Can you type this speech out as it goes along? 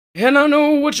And I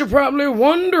know what you're probably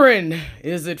wondering.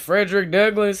 Is it Frederick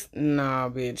Douglass? Nah,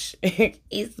 bitch.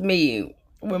 It's me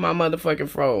with my motherfucking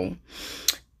phone.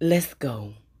 Let's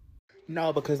go.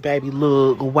 No, because baby,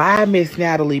 look, why Miss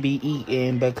Natalie be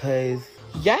eating? Because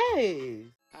yes.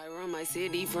 I run my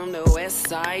city from the west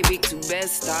side, big to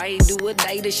best. I do a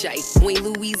day to shy. Wayne,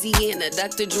 Louisiana,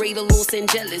 Dr. Dre to Los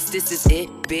Angeles. This is it,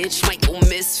 bitch. Michael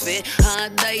Misfit,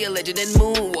 hot day, a legend and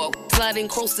moonwalk. Sliding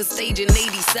across the stage in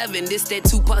 '87. This that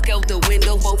Tupac out the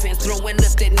window. Both hands throwing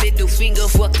up that middle finger.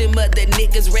 Fuck them other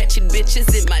niggas, ratchet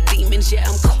bitches in my demons. Yeah,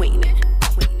 I'm queening.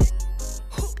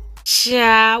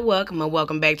 Ciao, welcome and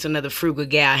welcome back to another Frugal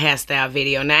Gal hairstyle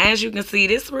video. Now, as you can see,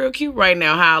 this is real cute right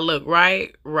now, how I look,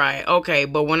 right? Right, okay,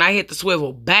 but when I hit the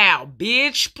swivel, bow,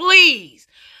 bitch, please.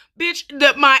 Bitch,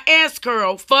 my ass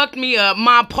curl fucked me up.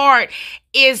 My part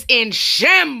is in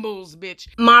shambles, bitch.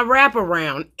 My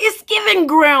wraparound is giving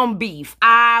ground beef.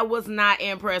 I was not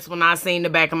impressed when I seen the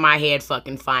back of my head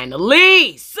fucking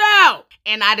finally. So,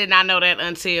 and I did not know that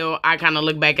until I kind of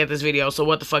looked back at this video. So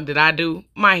what the fuck did I do?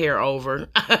 My hair over.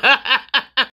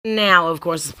 Now, of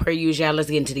course, as per usual, let's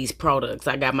get into these products.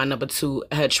 I got my number 2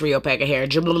 trio pack of hair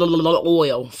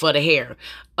oil for the hair.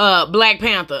 Black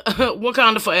Panther,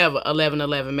 Wakanda Forever,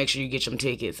 11/11. Make sure you get some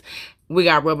tickets. We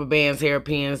got rubber bands,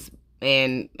 hairpins,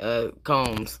 and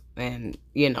combs, and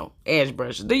you know, edge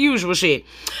brushes, the usual shit.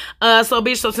 So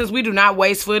bitch, so since we do not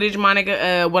waste footage, my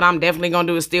nigga, what I'm definitely gonna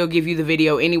do is still give you the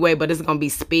video anyway, but it's gonna be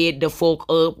sped the fuck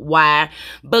up. Why?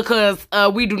 Because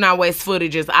we do not waste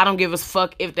footages. I don't give a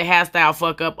fuck if the hairstyle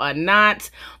fuck up or not.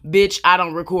 Bitch, I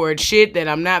don't record shit that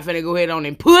I'm not finna go ahead on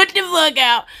and put the fuck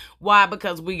out. Why?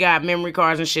 Because we got memory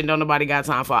cards and shit don't nobody got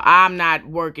time for. I'm not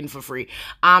working for free.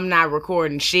 I'm not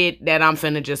recording shit that I'm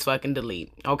finna just fucking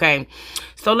delete. Okay?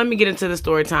 So let me get into the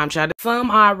story time, child. Some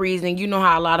odd reason, you know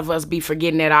how a lot of us be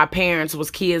forgetting that our parents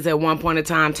was kids at one point in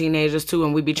time, teenagers too,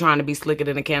 and we be trying to be slicker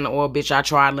than a can of oil. Bitch, I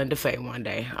tried Linda Faye one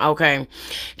day. Okay?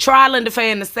 Tried Linda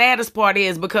Faye, and the saddest part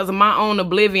is because of my own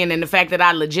oblivion and the fact that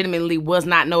I legitimately was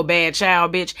not no bad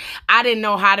child, bitch. I didn't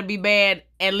know how to be bad,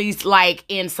 at least like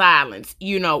in silence,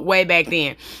 you know, way back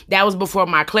then. That was before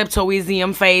my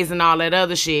kleptoism phase and all that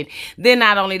other shit. Then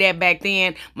not only that, back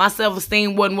then, my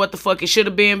self-esteem wasn't what the fuck it should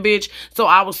have been, bitch. So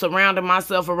I was surrounding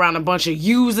myself around a bunch of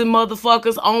using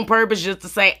motherfuckers on purpose just to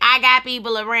say, I got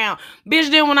people around. Bitch,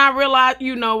 then when I realized,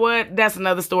 you know what? That's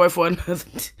another story for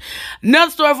another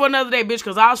story for another day, bitch,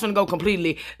 because I was finna go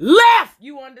completely left.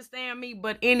 You understand me?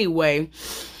 But anyway,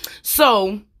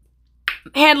 so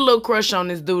had a little crush on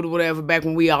this dude or whatever back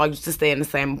when we all used to stay in the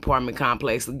same apartment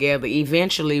complex together.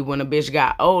 Eventually, when a bitch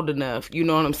got old enough, you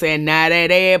know what I'm saying? Now that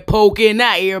ass poking,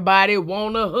 now everybody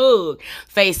want a hug.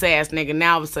 Face ass nigga.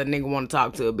 Now all of a sudden nigga want to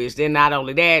talk to a bitch. Then not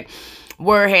only that,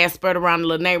 word had spread around the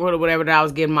little neighborhood or whatever that I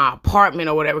was getting my apartment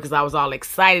or whatever because I was all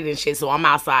excited and shit. So I'm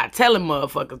outside telling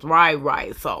motherfuckers,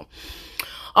 right. So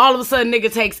all of a sudden,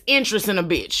 nigga takes interest in a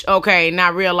bitch, okay?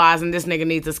 Not realizing this nigga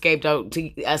needs a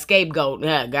scapegoat,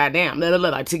 goddamn,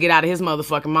 to get out of his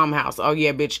motherfucking mama house. Oh,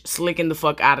 yeah, bitch, slicking the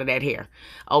fuck out of that hair,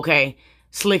 okay?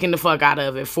 Slicking the fuck out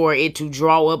of it for it to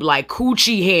draw up like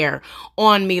coochie hair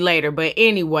on me later. But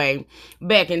anyway,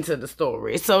 back into the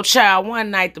story. So, child,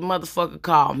 one night the motherfucker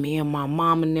called me and my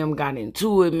mom and them got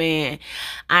into it, man.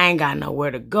 I ain't got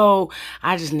nowhere to go.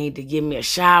 I just need to give me a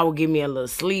shower, give me a little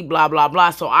sleep, blah, blah,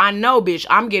 blah. So I know, bitch,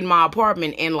 I'm getting my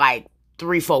apartment in like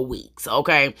 3-4 weeks,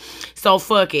 okay? So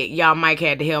fuck it. Y'all might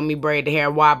had to help me braid the hair.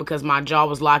 Why? Because my jaw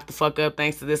was locked the fuck up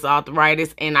thanks to this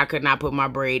arthritis, and I could not put my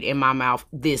braid in my mouth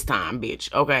this time,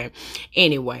 bitch, okay?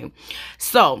 Anyway,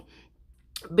 so,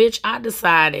 bitch, I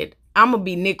decided I'm gonna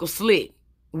be nickel slick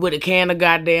with a can of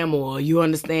goddamn oil, you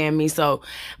understand me? So,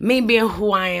 me being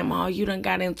who I am, oh, you done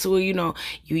got into it, you know,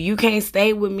 you can't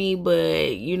stay with me,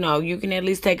 but, you know, you can at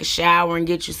least take a shower and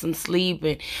get you some sleep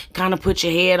and kind of put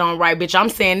your head on right, bitch. I'm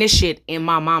saying this shit in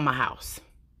my mama house.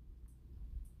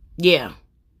 Yeah.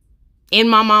 In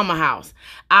my mama house.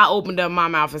 I opened up my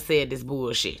mouth and said this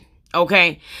bullshit.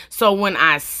 Okay, so when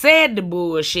I said the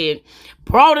bullshit,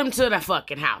 brought him to the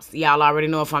fucking house. Y'all already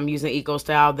know if I'm using eco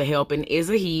style, the helping is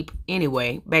a heap.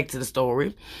 Anyway, back to the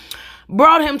story.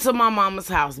 Brought him to my mama's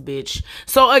house, bitch.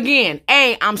 So again,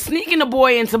 I'm sneaking the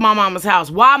boy into my mama's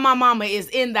house while my mama is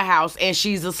in the house and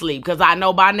she's asleep. Because I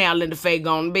know by now Linda Faye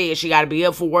gone to bed. She got to be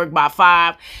up for work by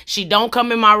 5. She don't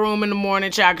come in my room in the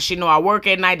morning, child, because she know I work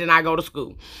at night and I go to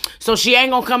school. So she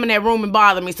ain't going to come in that room and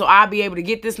bother me. So I'll be able to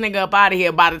get this nigga up out of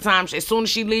here by the time, as soon as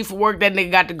she leave for work, that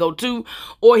nigga got to go too.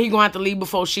 Or he going to have to leave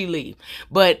before she leave.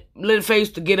 But Linda Faye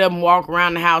used to get up and walk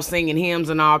around the house singing hymns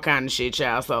and all kind of shit,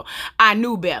 child. So I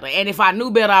knew better. And if I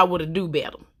knew better, I would have do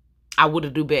better. I would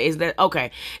have do better. Is that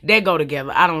okay? They go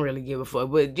together. I don't really give a fuck.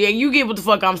 But yeah, you get what the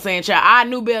fuck I'm saying, child. I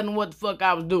knew better than what the fuck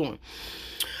I was doing.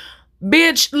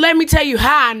 Bitch, let me tell you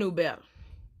how I knew better.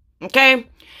 Okay?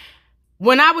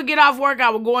 When I would get off work, I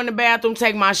would go in the bathroom,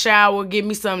 take my shower, get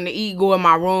me something to eat, go in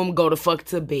my room, go the fuck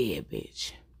to bed,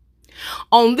 bitch.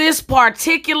 On this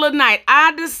particular night,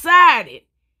 I decided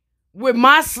with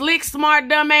my slick, smart,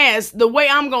 dumb ass, the way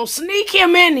I'm going to sneak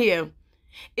him in here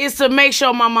is to make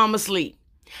sure my mama sleep.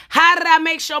 How did I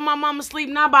make sure my mama sleep?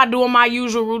 Not by doing my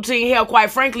usual routine. Hell,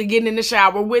 quite frankly, getting in the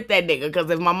shower with that nigga. Because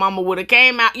if my mama would have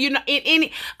came out, you know,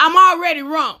 I'm already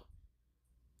wrong.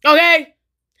 Okay?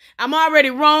 I'm already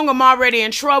wrong. I'm already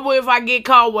in trouble if I get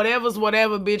caught. Whatever's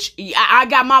whatever, bitch. I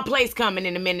got my place coming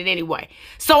in a minute anyway.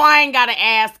 So I ain't got to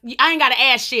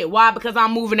ask shit. Why? Because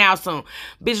I'm moving out soon.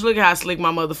 Bitch, look at how slick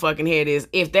my motherfucking head is.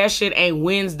 If that shit ain't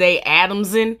Wednesday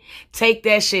Adamsing, take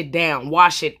that shit down.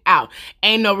 Wash it out.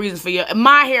 Ain't no reason for you.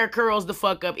 My hair curls the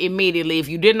fuck up immediately. If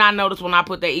you did not notice when I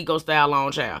put that Eco Style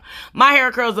on, child. My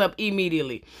hair curls up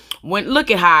immediately.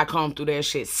 Look at how I comb through that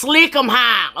shit. Slick 'em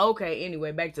high. Okay,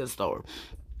 anyway, back to the story.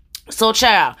 So,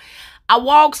 child, I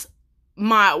walks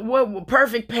my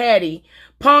perfect Patty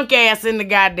punk ass in the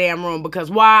goddamn room because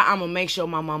why? I'm gonna make sure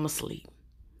my mama sleep.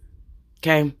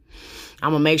 Okay, I'm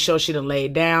gonna make sure she done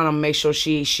laid down. I'm gonna make sure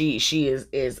she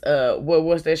is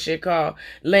what's that shit called?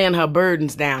 Laying her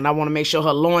burdens down. I want to make sure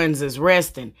her loins is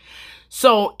resting.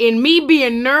 So, in me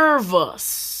being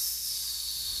nervous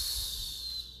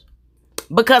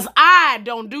because I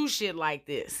don't do shit like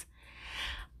this,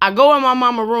 I go in my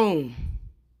mama room.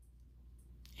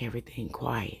 Everything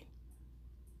quiet.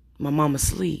 My mama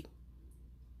asleep.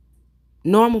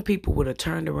 Normal people would have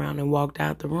turned around and walked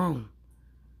out the room.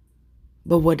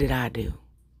 But what did I do?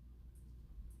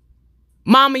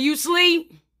 Mama, you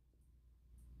sleep?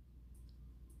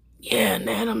 Yeah,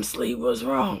 Nat, I'm asleep. What's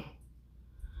wrong?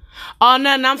 Oh,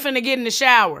 nothing. I'm finna get in the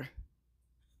shower.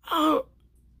 Oh,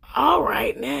 all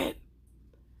right, Nat.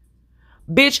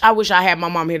 Bitch, I wish I had my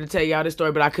mom here to tell y'all this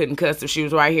story, but I couldn't cuss if she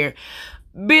was right here.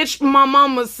 Bitch, my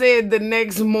mama said the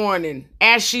next morning,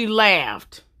 as she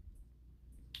laughed,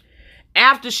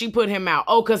 after she put him out,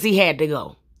 because he had to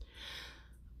go.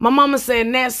 My mama said,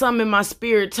 Nat, something in my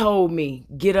spirit told me,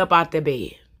 get up out the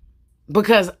bed.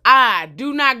 Because I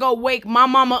do not go wake my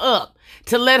mama up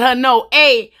to let her know,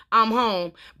 A, I'm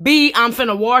home. B, I'm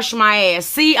finna wash my ass.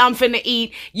 C, I'm finna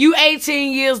eat. You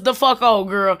 18 years the fuck old,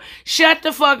 girl. Shut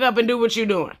the fuck up and do what you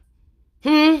doing.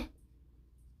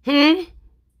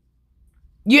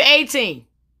 You're 18.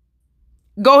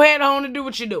 Go ahead home and do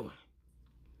what you're doing.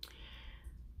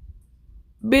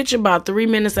 Bitch, about 3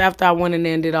 minutes after I went in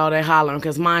there and did all that hollering,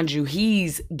 because mind you,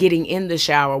 he's getting in the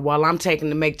shower while I'm taking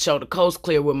to make sure the coast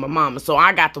clear with my mama. So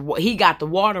he got the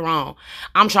water on.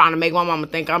 I'm trying to make my mama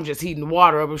think I'm just heating the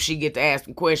water up if she get to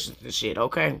asking questions and shit,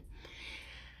 okay?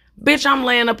 Bitch, I'm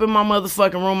laying up in my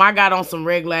motherfucking room. I got on some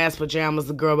regular ass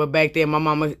pajamas, girl, but back then my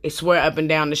mama swear up and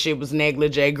down the shit was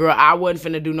negligee. Girl, I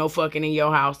wasn't finna do no fucking in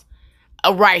your house.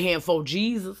 A right hand for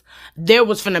Jesus. There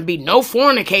was finna be no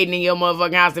fornicating in your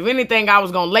motherfucking house. If anything, I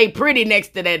was gonna lay pretty next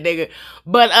to that nigga.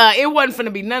 But it wasn't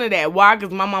finna be none of that. Why?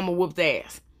 Because my mama whooped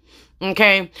ass.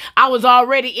 Okay? I was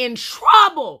already in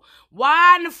trouble.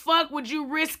 Why in the fuck would you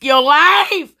risk your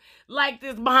life like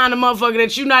this behind a motherfucker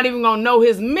that you're not even gonna know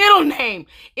his middle name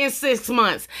in 6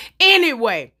 months?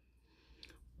 Anyway,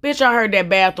 bitch, I heard that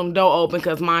bathroom door open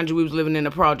because, mind you, we was living in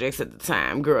the projects at the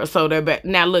time, girl. So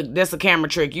now look, that's a camera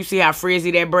trick. You see how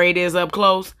frizzy that braid is up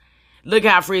close? Look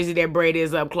how frizzy that braid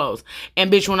is up close.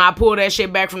 And bitch, when I pull that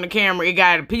shit back from the camera, it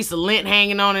got a piece of lint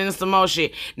hanging on it and some more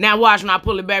shit. Now watch when I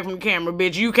pull it back from the camera,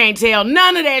 bitch. You can't tell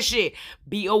none of that shit.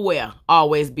 Be aware.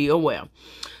 Always be aware.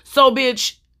 So,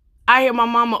 bitch, I hear my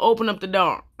mama open up the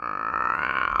door.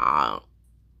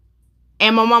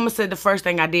 And my mama said the first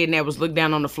thing I did and that was look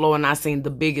down on the floor and I seen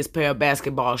the biggest pair of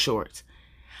basketball shorts.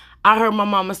 I heard my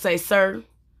mama say, sir,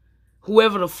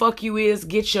 whoever the fuck you is,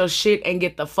 get your shit and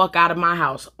get the fuck out of my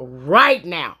house right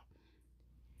now.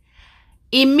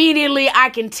 Immediately, I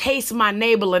can taste my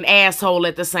neighbor an asshole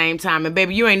at the same time. And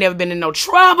baby, you ain't never been in no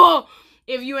trouble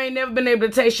if you ain't never been able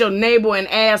to taste your neighbor an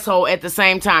asshole at the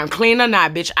same time. Clean or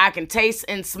not, bitch, I can taste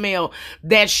and smell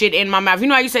that shit in my mouth. You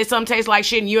know how you say something tastes like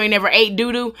shit and you ain't never ate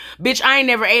doo-doo? Bitch, I ain't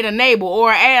never ate a neighbor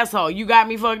or an asshole. You got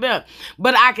me fucked up.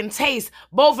 But I can taste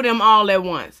both of them all at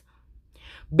once.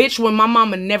 Bitch, when my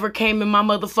mama never came in my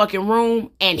motherfucking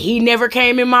room and he never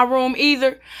came in my room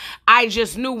either, I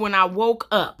just knew when I woke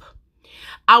up,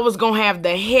 I was gonna have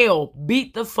the hell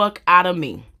beat the fuck out of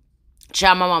me.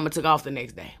 Child, my mama took off the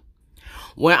next day.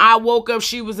 When I woke up,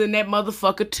 she was in that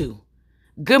motherfucker too.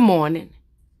 Good morning.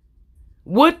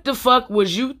 What the fuck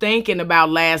was you thinking about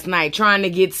last night? Trying to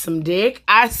get some dick?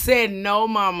 I said, no,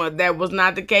 mama, that was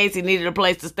not the case. He needed a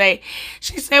place to stay.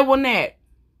 She said, well, Nat,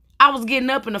 I was getting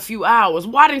up in a few hours.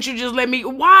 Why didn't you just let me?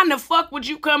 Why in the fuck would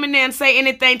you come in there and say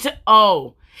anything to?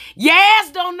 Oh, your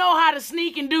ass don't know how to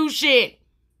sneak and do shit.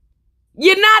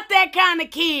 You're not that kind of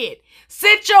kid.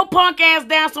 Sit your punk ass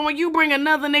down, so when you bring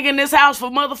another nigga in this house for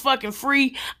motherfucking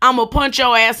free, I'ma punch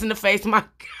your ass in the face. My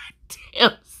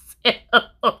goddamn self.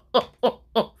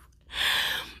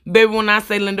 Baby, when I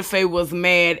say Linda Faye was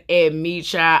mad at me,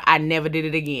 child, I never did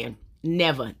it again.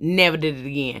 Never did it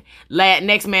again.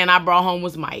 Next man I brought home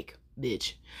was Mike,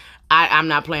 bitch. I'm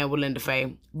not playing with Linda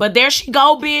Faye. But there she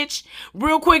go, bitch.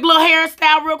 Real quick little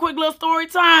hairstyle, real quick little story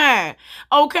time.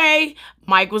 Okay?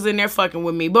 Mike was in there fucking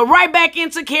with me. But right back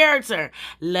into character.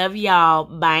 Love y'all.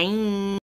 Bye.